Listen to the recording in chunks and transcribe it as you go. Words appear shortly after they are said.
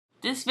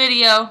This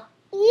video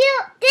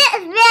this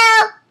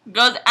video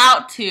goes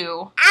out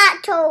to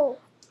to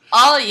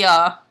all of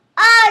y'all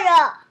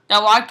all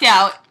that walked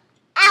out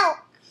out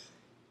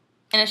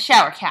in a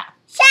shower cap.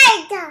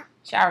 Santa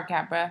Shower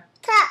cap, bruh.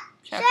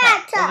 Shower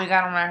cap. What we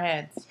got on our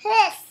heads?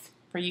 his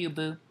For you,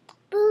 boo.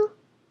 boo.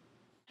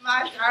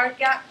 My shower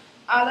cap,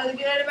 all of the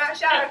good about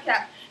shower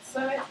cap.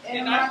 Swimming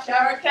in my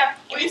shower cap,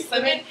 we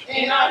swimming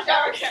in our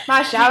shower cap.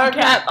 My shower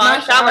cap, our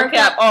shower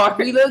cap on.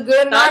 We look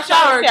good in Our our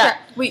shower shower cap.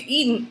 cap. We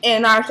eating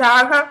in our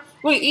shower cap.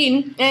 We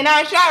eating in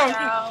our shower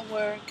cap.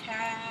 Shower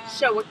cap,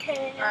 Shower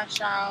cap. my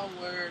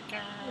shower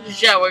cap.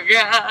 Shower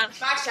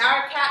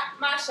cap.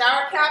 My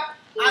shower cap.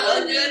 I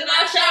look good in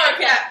our shower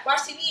cap. Watch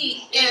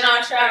TV in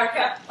our shower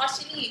cap. Watch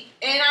TV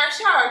in our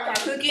shower cap.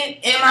 Cooking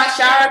in my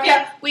shower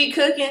cap. We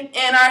cooking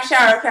in our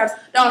shower caps.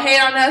 Don't hate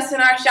on us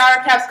in our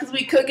shower caps, cause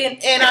we cooking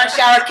in our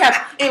shower caps.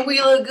 And we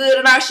look good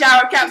in our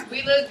shower caps.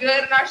 We look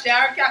good in our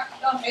shower cap.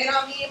 Don't hate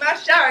on me in my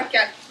shower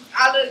cap.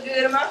 I look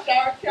good in my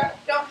shower cap.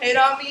 Don't hate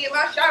on me in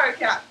my shower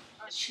cap.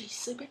 She's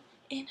sleeping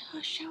in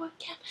her shower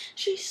cap.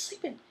 She's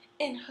sleeping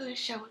in her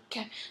shower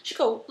cap. She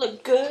go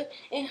look good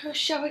in her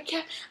shower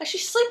cap.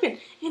 She's sleeping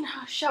in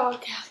her shower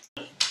cap.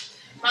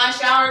 My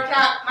shower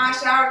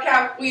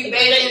cap, we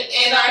bathing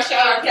in our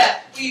shower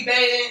cap. We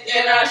bathing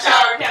in our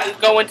shower cap.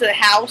 Go into the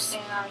house in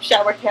our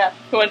shower cap.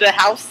 Go into the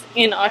house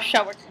in our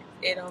shower cap.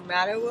 It don't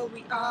matter where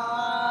we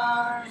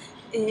are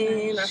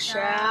in our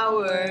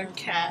shower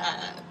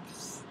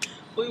caps.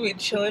 We be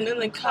chilling in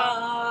the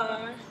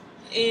car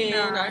in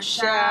our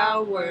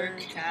shower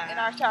cap. In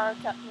our shower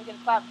cap, we get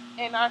a clap.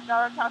 In our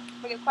shower cap,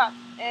 we get a clap.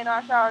 In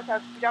our shower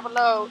cap, we drop it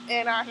low.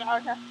 In our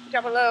shower cap, we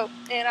drop it low.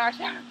 In our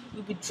shower.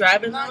 We be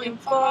driving long and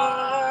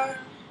far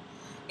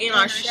in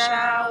our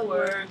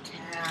shower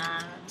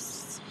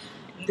caps.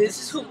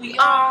 This is who we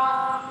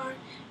are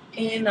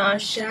in our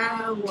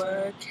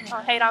shower cap.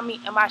 Don't hate on me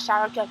in my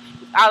shower cap.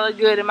 I look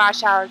good in my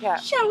shower cap.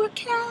 Shower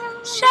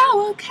cap,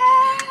 shower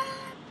cap,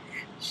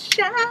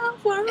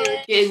 shower.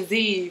 Getting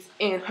Z's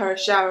in her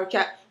shower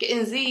cap.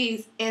 Getting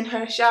Z's in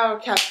her shower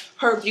cap.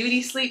 Her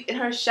beauty sleep in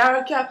her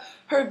shower cap.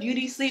 Her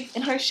beauty sleep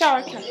in her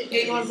shower cap.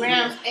 Getting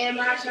grams in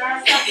my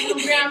shower cap.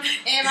 Getting grams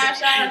in my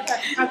shower cap.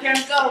 My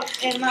parents go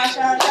in my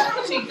shower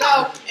cap. She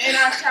go in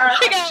our shower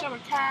cap. Shower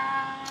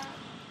cap,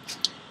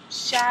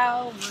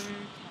 shower cap.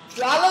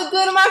 Do I look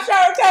good in my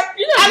shower cap?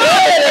 You look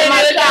good in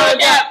my shower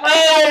cap.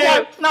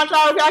 My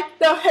shower cap.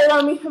 Don't hate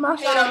on me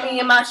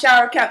in my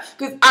shower cap.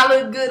 Cause I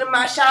look good in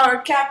my shower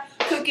cap.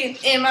 Cooking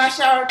in my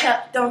shower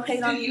cap. Don't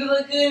hate on Do me. you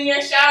look good in your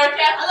shower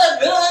cap? I look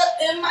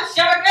good in my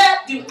shower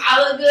cap. Do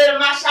I look good in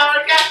my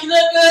shower cap? You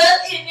look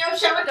good in your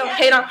shower Don't cap.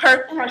 hate on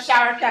her in her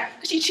shower cap.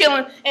 Cause she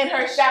chilling in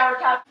her shower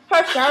cap.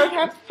 Her shower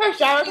cap. Her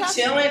shower We cap.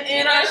 chillin'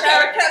 in our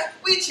shower cap.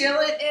 We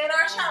chillin' in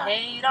our shower.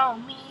 Hate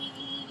on me.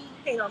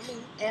 Hate on me.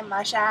 In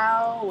my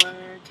shower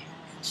cap.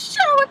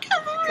 Shower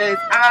cap. Cause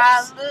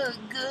I look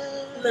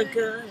good. Look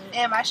good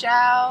in my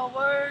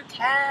shower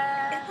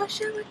cap. in our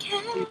shower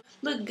cap.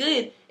 Look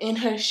good in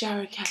her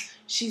shower cap.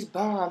 She's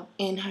bomb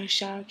in her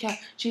shower cap.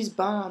 She's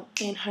bomb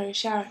in her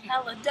shower cap.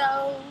 Hella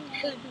dough.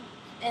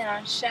 In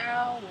our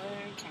shower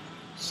cap.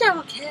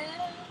 Shower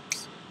cap.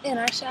 In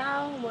our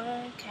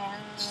shower cap.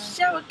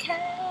 Shower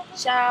cap.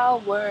 Shower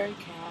cap.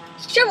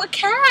 Shower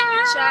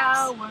cap.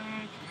 Shower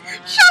cap.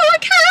 Shower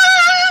cap.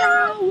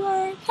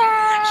 Shower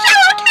cap.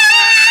 Shower